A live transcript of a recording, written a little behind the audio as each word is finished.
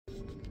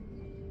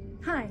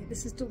Hi,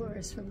 this is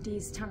Dolores from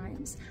D's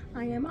Times.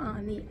 I am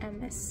on the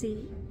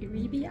MSC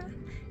Euribia,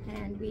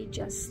 and we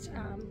just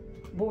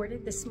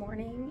boarded this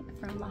morning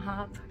from Le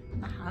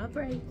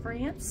Havre,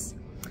 France.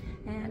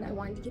 And I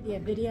wanted to give you a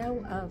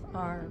video of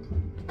our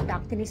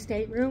balcony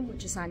stateroom,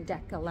 which is on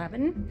deck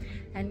 11,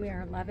 and we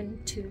are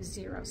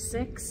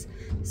 11206.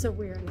 So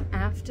we're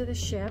aft of the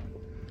ship,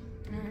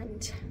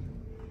 and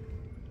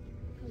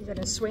I'm going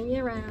to swing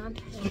you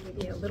around and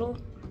give you a little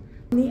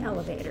the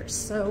elevators.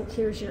 So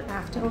here's your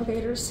aft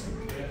elevators,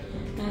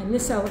 and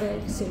this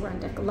elevator, see, we're on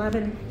deck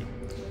 11.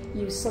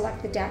 You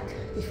select the deck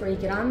before you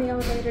get on the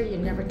elevator. You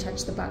never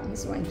touch the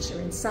buttons once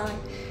you're inside,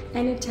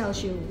 and it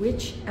tells you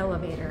which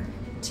elevator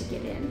to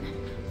get in.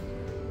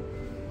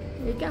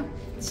 There you go.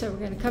 So we're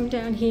going to come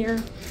down here.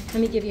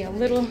 Let me give you a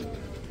little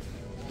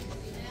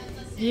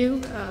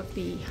view of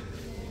the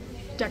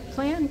deck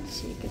plan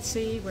so you can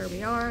see where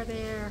we are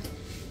there,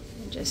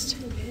 and just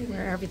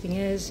where everything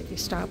is. If you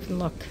stop and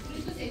look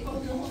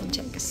and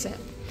take a sip.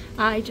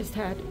 I just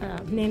had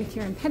a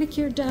manicure and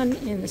pedicure done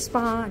in the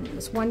spa, and it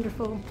was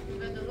wonderful.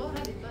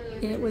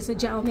 It was a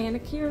gel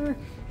manicure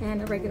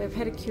and a regular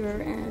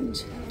pedicure,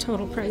 and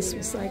total price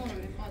was like,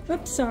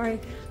 oops, sorry,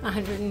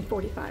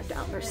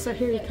 $145. So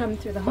here you come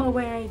through the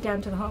hallway,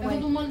 down to the hallway,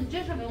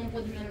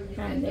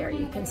 and there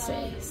you can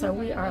see. So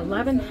we are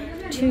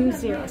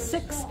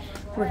 11206.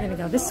 We're going to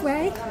go this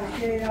way.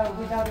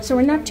 So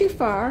we're not too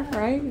far,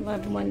 right?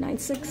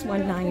 11196,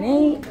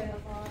 198.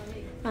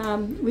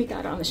 We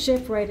got on the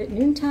ship right at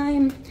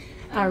noontime.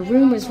 Our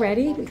room was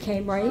ready. We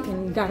came right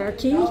and got our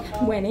key,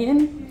 went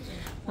in.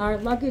 Our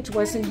luggage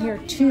wasn't here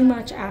too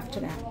much after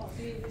that.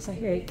 So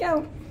here you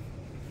go.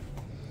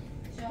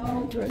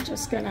 And we're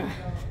just gonna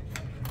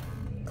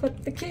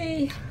clip the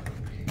key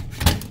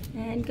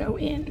and go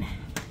in.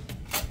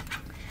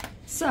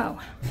 So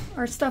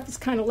our stuff is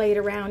kind of laid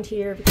around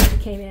here because we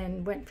came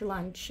in, went for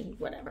lunch and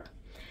whatever.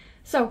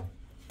 So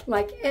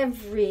like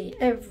every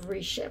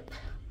ship,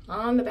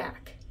 on the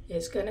back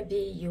is going to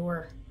be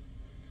your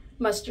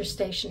muster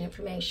station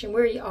information,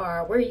 where you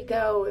are, where you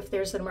go if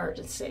there's an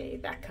emergency,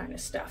 that kind of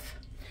stuff.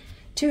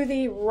 To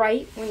the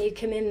right, when you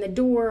come in the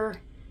door,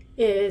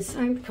 is,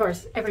 of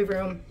course, every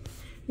room.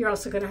 You're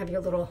also going to have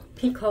your little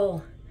peek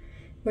hole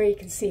where you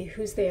can see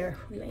who's there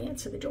when they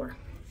answer the door.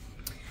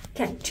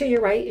 Okay, to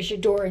your right is your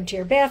door into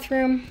your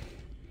bathroom,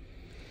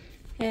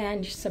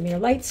 and some of your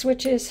light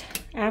switches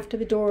after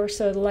the door.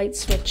 So the light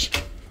switch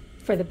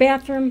for the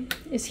bathroom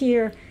is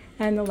here,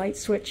 and the light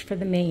switch for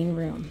the main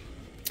room.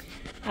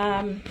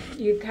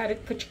 You've got to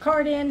put your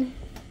card in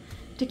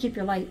to keep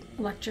your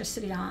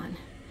electricity on.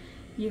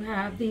 You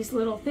have these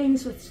little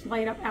things which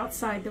light up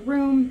outside the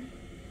room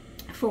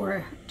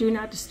for do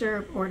not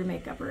disturb or to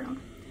make up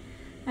room.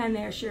 And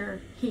there's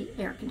your heat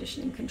air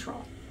conditioning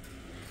control.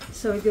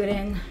 So we go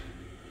in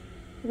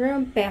the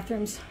room,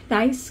 bathrooms,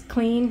 nice,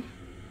 clean.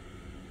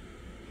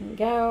 There you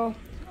go.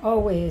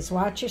 Always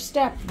watch your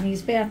step in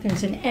these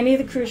bathrooms in any of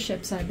the cruise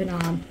ships I've been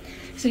on.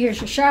 So here's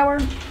your shower.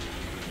 A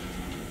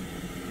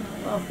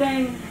little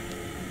thing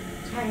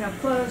to hang up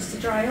clothes to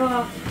dry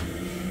off.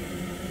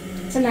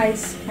 It's a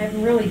nice, I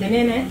haven't really been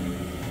in it.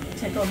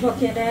 Take a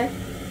look at it.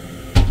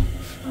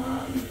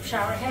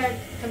 Shower head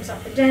comes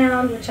up and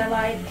down, which I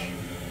like.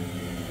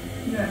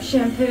 You have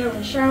shampoo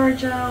and shower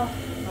gel,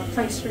 a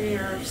place for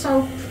your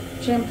soap,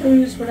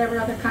 shampoos, whatever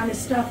other kind of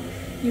stuff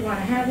you want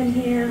to have in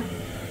here.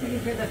 You can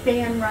hear the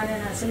fan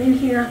running as I'm in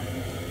here.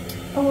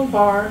 A little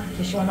bar, in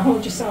case you want to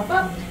hold yourself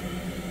up.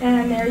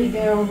 And there you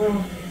go, a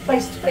little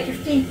place to put your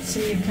feet so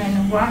you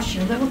can wash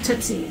your little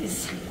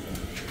tootsies.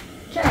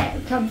 Okay,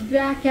 come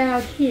back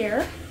out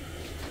here,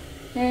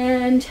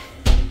 and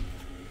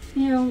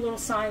you know, a little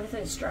sign with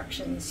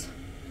instructions.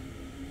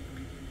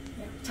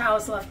 You know,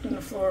 towels left on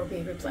the floor will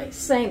be replaced.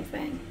 Same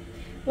thing.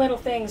 Little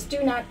things,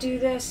 do not do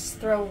this,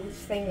 throw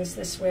things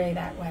this way,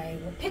 that way.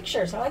 With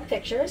pictures, I like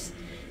pictures.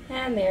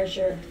 And there's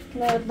your,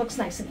 it looks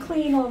nice and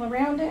clean all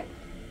around it.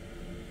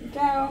 There you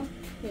go.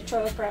 Your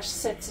toilet brush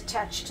sits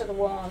attached to the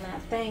wall on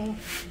that thing.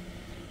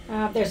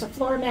 There's a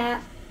floor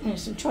mat.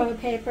 There's some toilet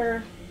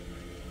paper.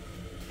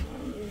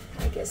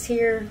 I guess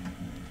here,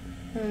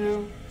 I don't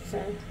know,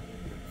 so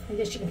I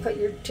guess you can put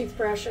your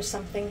toothbrush or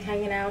something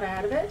hanging out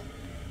of it.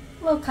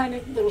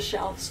 Little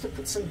shelves to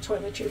put some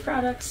toiletry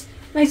products.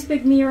 Nice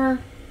big mirror.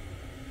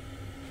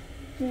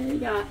 There you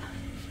got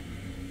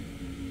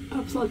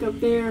a plug up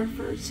there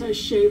for, it says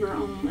shaver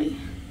only.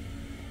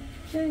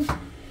 Okay.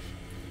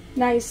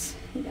 Nice.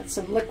 You got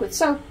some liquid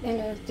soap in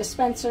a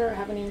dispenser. I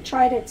haven't even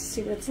tried it to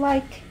see what it's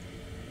like.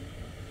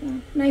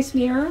 Nice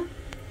mirror.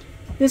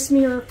 This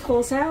mirror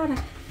pulls out,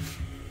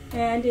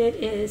 and it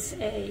is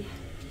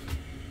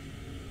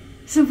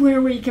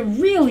somewhere where you can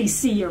really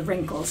see your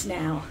wrinkles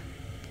now.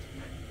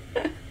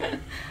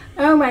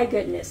 Oh my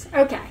goodness.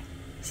 Okay,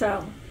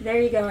 so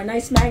there you go, a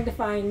nice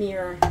magnifying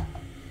mirror.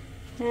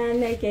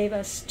 And they gave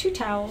us 2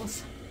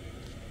 towels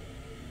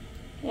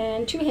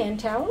and 2 hand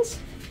towels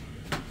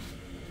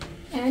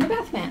and a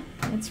bath mat.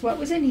 That's what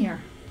was in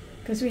here,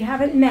 because we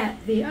haven't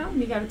met the,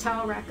 we got a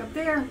towel rack up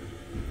there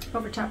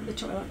over top of the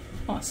toilet.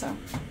 also.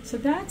 So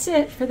that's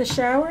it for the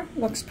shower.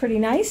 Looks pretty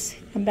nice.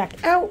 Come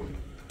back out.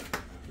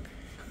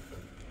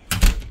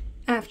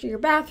 After your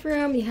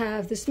bathroom, you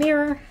have this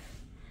mirror.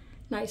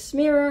 Nice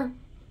mirror.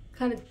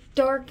 Kind of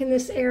dark in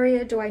this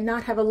area. Do I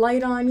not have a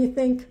light on, you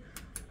think?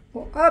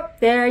 Well, up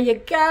there you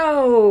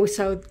go.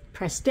 So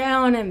press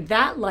down and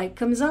that light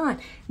comes on.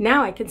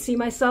 Now I can see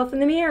myself in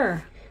the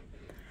mirror.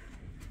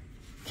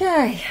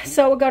 Okay,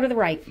 so we'll go to the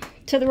right.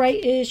 To the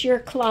right is your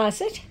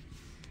closet.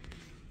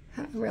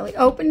 I haven't really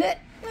opened it.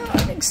 Oh, I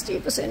think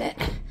Steve was in it.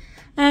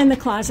 And the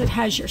closet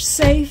has your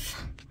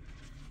safe.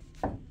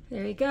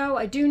 There you go.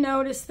 I do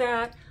notice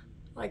that,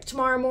 like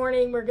tomorrow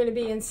morning, we're going to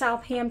be in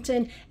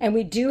Southampton, and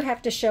we do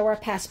have to show our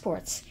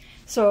passports.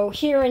 So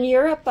here in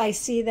Europe, I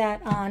see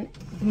that on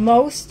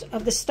most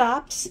of the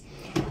stops,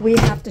 we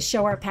have to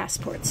show our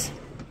passports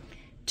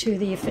to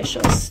the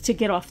officials to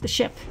get off the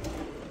ship.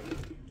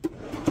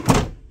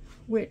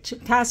 Which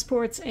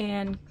passports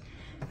and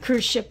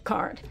cruise ship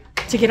card.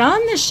 To get on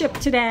this ship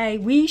today,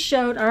 we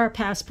showed our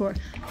passport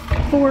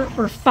 4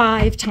 or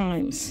 5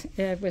 times.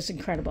 It was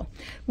incredible.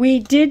 We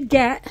did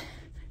get,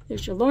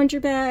 there's your laundry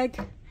bag.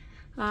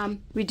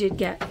 We did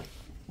get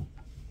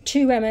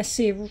 2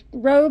 MSC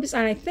robes,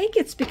 and I think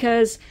it's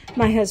because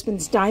my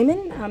husband's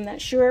diamond. I'm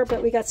not sure,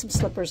 but we got some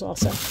slippers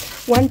also.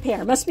 1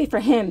 pair. Must be for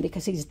him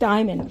because he's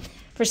diamond.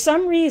 For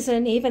some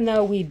reason, even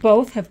though we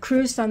both have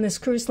cruised on this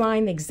cruise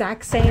line the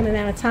exact same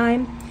amount of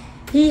time,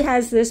 he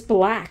has this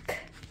black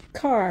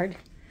card,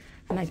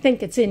 and I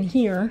think it's in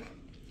here.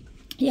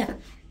 Yeah,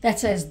 that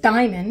says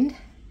diamond,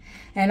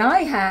 and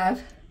I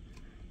have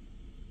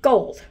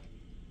gold.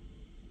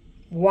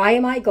 Why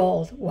am I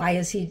gold? Why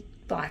is he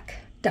black?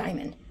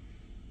 Diamond.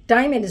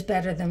 Diamond is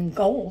better than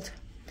gold,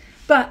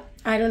 but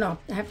I don't know.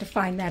 I have to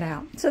find that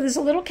out. So there's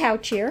a little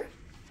couch here.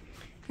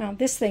 Now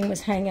this thing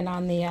was hanging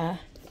on the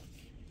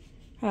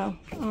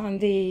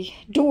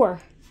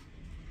door,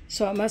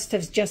 so it must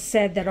have just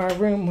said that our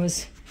room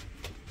was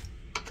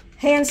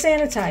hand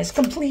sanitized,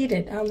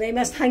 completed. They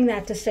must hang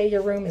that to say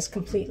your room is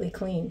completely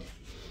cleaned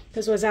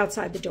because it was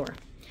outside the door.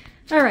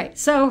 All right,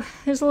 so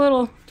there's a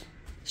little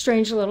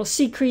strange little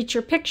sea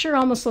creature picture.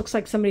 Almost looks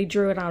like somebody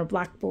drew it on a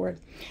blackboard.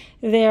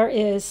 There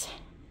is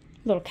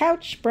a little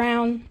couch,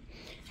 brown,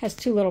 has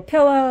 2 little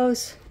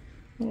pillows,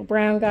 little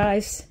brown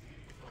guys.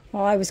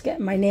 While I was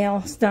getting my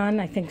nails done,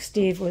 I think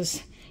Steve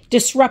was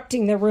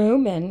disrupting the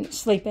room and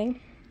sleeping.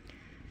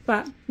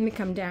 But let me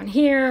come down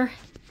here,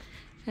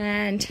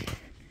 and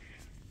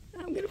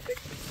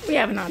we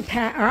haven't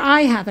unpacked, or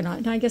I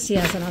haven't, I guess he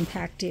hasn't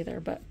unpacked either,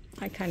 but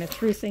I kind of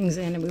threw things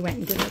in and we went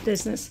and did our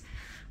business.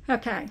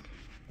 Okay,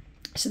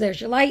 so there's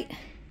your light,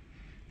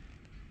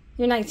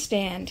 your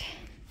nightstand,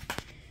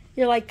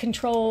 your light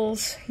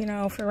controls, you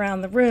know, for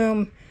around the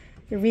room,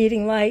 your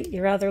reading light,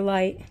 your other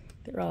light,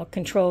 they're all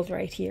controlled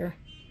right here.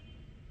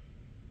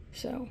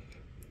 So,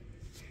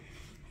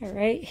 all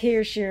right,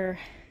 here's your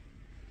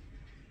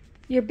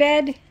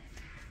bed.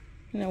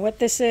 You know what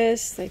this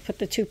is. They put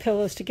the 2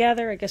 pillows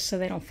together, I guess, so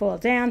they don't fall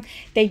down.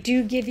 They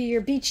do give you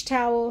your beach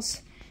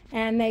towels,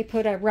 and they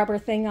put a rubber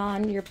thing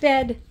on your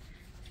bed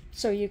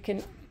so you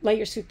can lay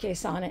your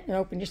suitcase on it and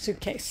open your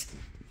suitcase.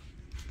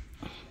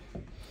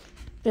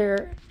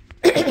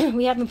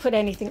 We haven't put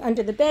anything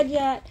under the bed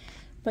yet,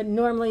 but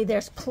normally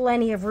there's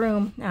plenty of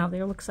room. Now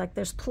there looks like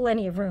there's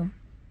plenty of room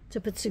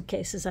to put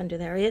suitcases under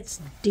there.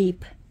 It's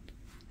deep.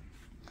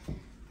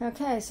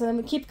 Okay, so then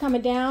we keep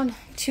coming down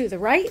to the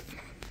right,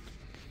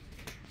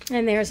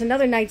 and there's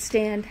another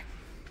nightstand,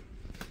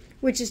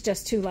 which is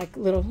just 2 like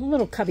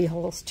little cubby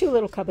holes, 2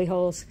 little cubby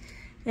holes,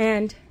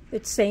 and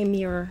it's same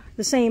mirror,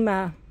 the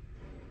same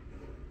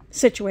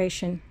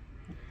situation,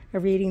 a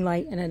reading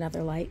light and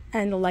another light,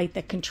 and the light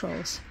that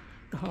controls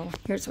the whole.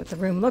 Here's what the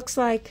room looks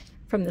like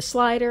from the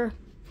slider.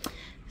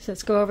 So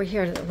let's go over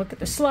here to look at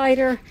the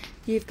slider.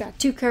 You've got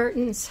 2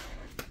 curtains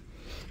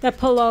that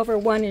pull over.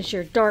 One is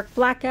your dark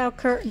blackout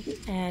curtain,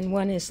 and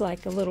one is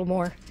like a little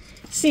more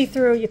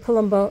see-through. You pull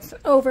them both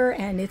over,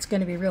 and it's going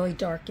to be really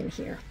dark in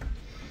here.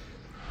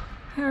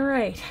 All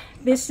right,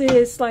 this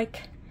is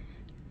like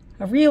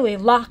a really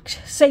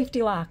locked,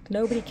 safety lock.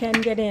 Nobody can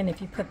get in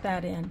if you put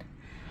that in.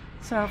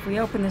 So if we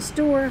open this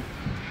door,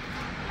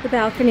 the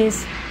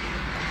balcony's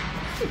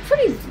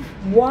pretty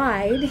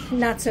wide,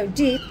 not so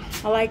deep.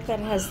 I like that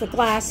it has the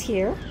glass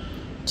here.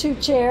 2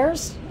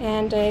 chairs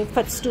and a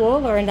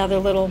footstool or another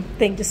little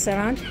thing to sit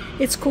on.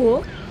 It's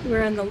cool.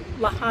 We're in the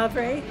Le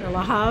Havre,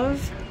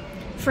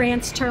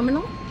 France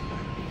terminal.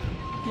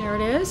 There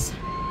it is.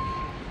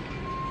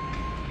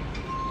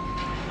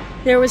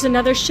 There was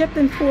another ship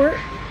in port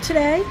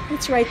today.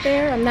 It's right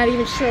there. I'm not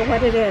even sure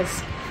what it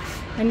is.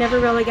 I never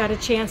really got a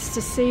chance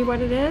to see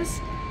what it is.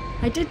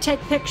 I did take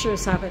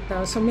pictures of it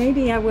though, so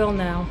maybe I will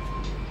know.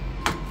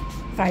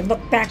 If I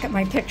look back at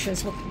my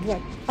pictures,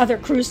 what other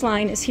cruise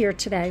line is here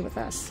today with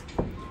us.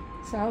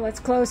 So let's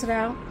close it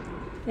out.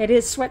 It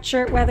is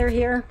sweatshirt weather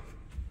here.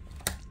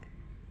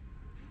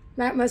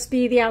 That must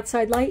be the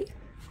outside light.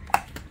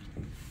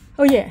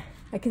 Oh yeah,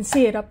 I can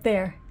see it up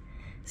there.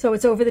 So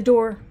it's over the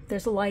door.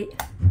 There's a light.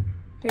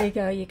 There you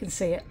go, you can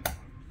see it.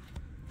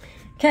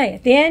 Okay,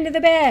 at the end of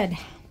the bed,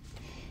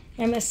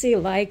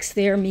 MSC likes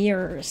their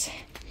mirrors.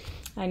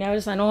 I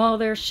notice on all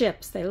their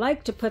ships, they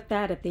like to put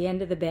that at the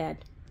end of the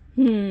bed.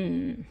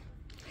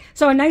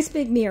 So a nice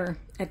big mirror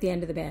at the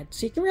end of the bed,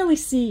 so you can really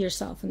see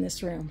yourself in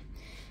this room.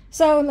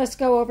 So let's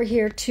go over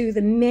here to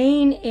the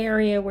main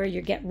area where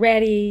you get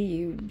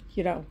ready,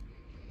 you know,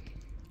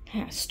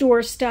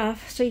 store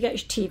stuff. So you got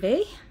your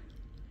TV,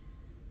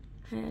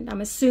 and I'm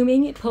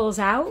assuming it pulls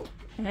out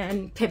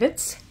and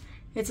pivots.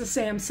 It's a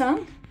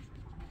Samsung.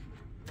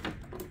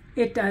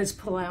 It does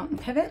pull out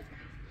and pivot.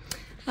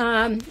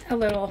 A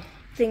little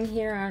thing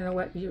here, I don't know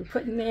what you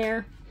put in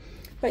there,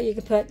 but you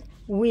can put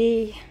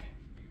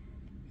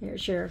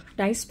here's your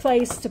nice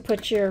place to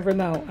put your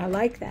remote. I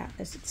like that.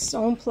 It's its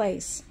own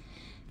place.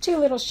 2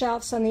 little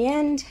shelves on the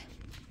end.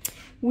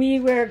 We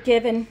were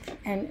given,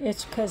 and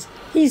it's because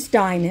he's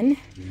dining,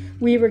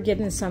 we were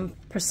given some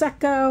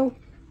Prosecco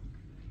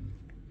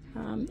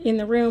in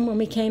the room when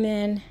we came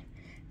in,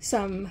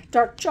 some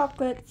dark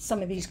chocolate,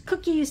 some of these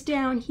cookies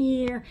down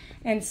here,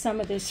 and some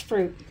of this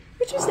fruit,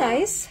 which was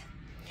nice.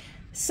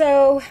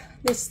 So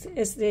this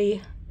is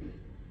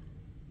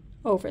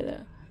over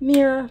the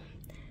mirror.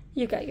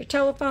 You got your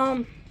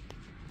telephone,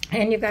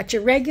 and you've got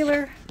your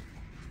regular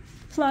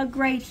plug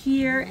right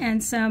here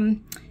and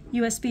some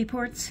USB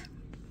ports.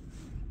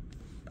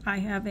 I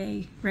have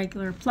a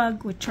regular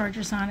plug with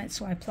chargers on it,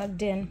 so I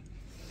plugged in.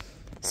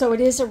 So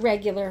it is a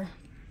regular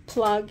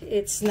plug.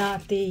 It's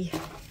not the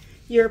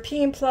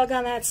European plug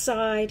on that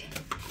side.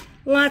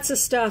 Lots of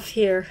stuff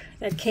here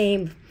that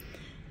came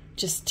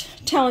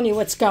just telling you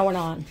what's going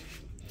on.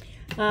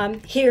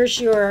 Here's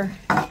your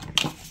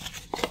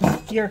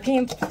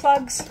European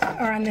plugs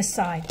are on this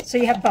side. So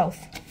you have both,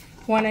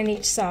 one on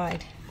each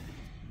side.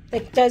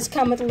 It does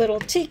come with a little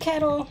tea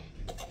kettle,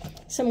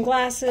 some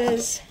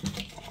glasses,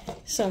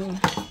 some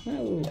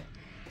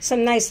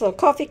nice little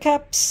coffee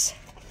cups,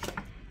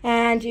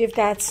 and you've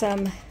got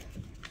some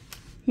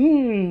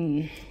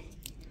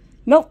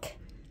milk.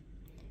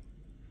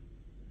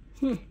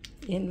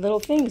 In little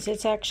things,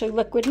 it's actually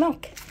liquid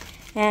milk.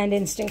 And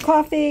instant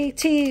coffee,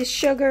 tea,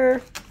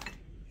 sugar,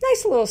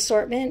 nice little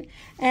assortment,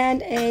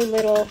 and a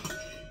little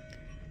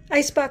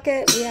ice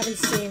bucket. We haven't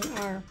seen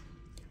our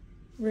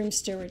room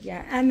steward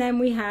yet. And then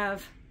we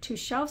have 2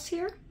 shelves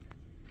here.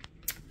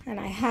 And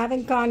I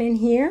haven't gone in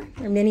here,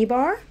 our mini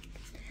bar.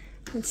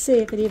 Let's see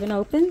if it even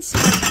opens.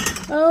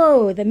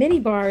 Oh, the mini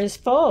bar is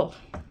full.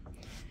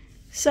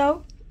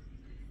 So,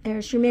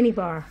 there's your mini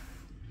bar.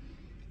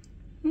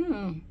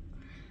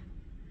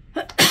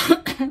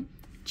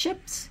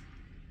 Chips.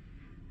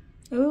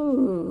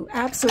 Ooh,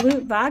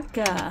 Absolute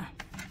vodka.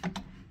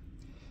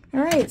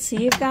 All right, so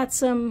you've got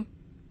some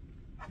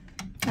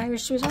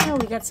Irish Swiss. Oh,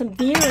 we got some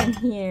beer in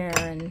here.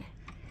 And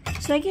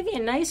so they give you a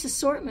nice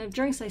assortment of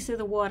drinks. I see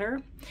the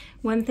water.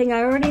 One thing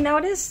I already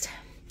noticed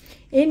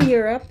in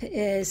Europe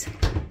is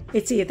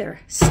it's either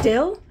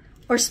still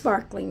or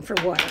sparkling for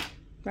water,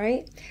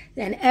 right?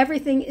 And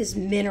everything is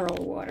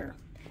mineral water.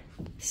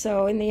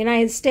 So in the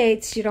United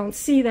States, you don't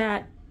see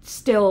that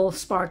still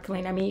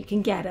sparkling. I mean, you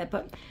can get it,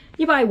 but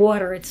you buy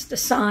water, it's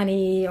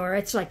Dasani or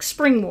it's like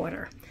spring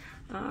water.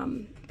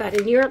 But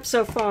in Europe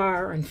so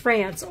far, in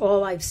France,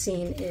 all I've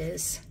seen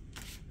is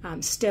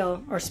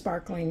still or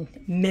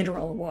sparkling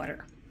mineral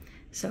water.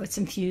 So it's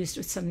infused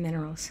with some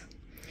minerals.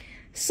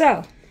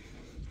 So,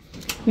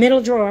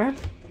 middle drawer,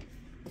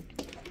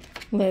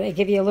 where they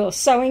give you a little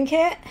sewing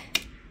kit.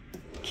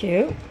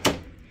 Cute.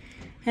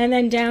 And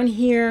then down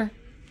here,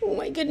 oh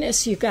my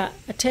goodness, you've got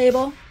a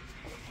table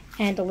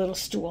and a little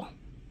stool.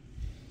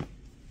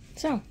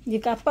 So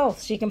you've got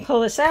both. So you can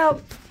pull this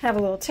out, have a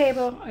little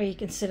table, or you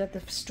can sit at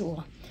the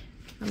stool.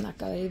 I'm not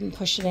going to even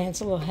push it in. It's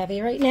a little heavy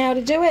right now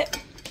to do it.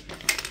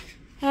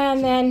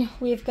 And then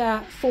we've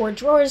got 4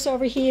 drawers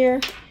over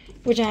here,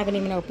 which I haven't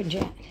even opened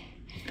yet.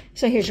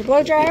 So here's your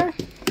blow dryer.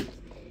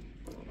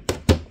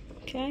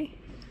 Okay.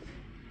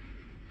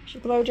 Here's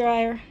your blow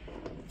dryer.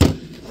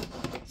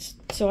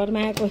 It's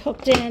automatically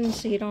hooked in,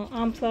 so you don't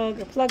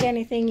unplug or plug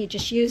anything. You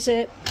just use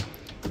it.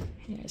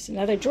 Here's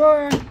another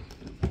drawer.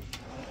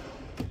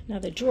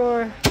 Another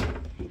drawer.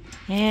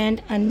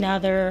 And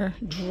another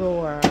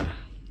drawer.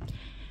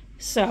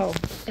 So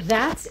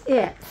that's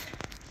it.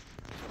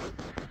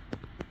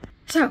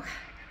 So,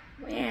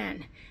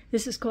 man,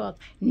 this is called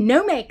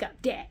No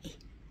Makeup Day.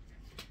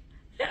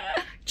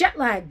 Jet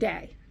lag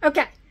day.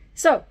 Okay,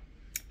 so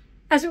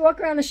as we walk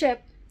around the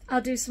ship,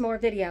 I'll do some more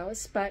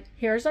videos, but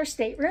here's our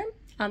stateroom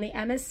on the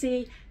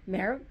MSC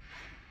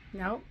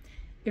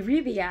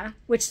Euribia,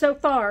 which so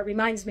far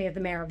reminds me of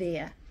the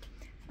Meraviglia.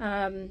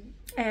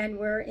 And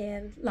we're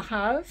in Le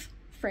Havre,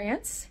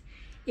 France.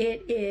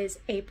 It is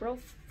April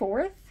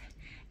 4th,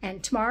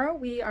 and tomorrow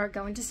we are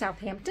going to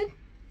Southampton.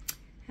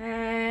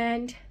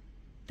 And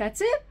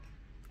that's it.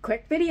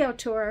 Quick video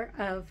tour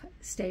of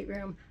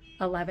stateroom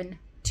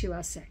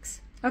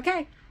 11206.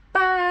 Okay,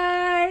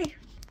 bye!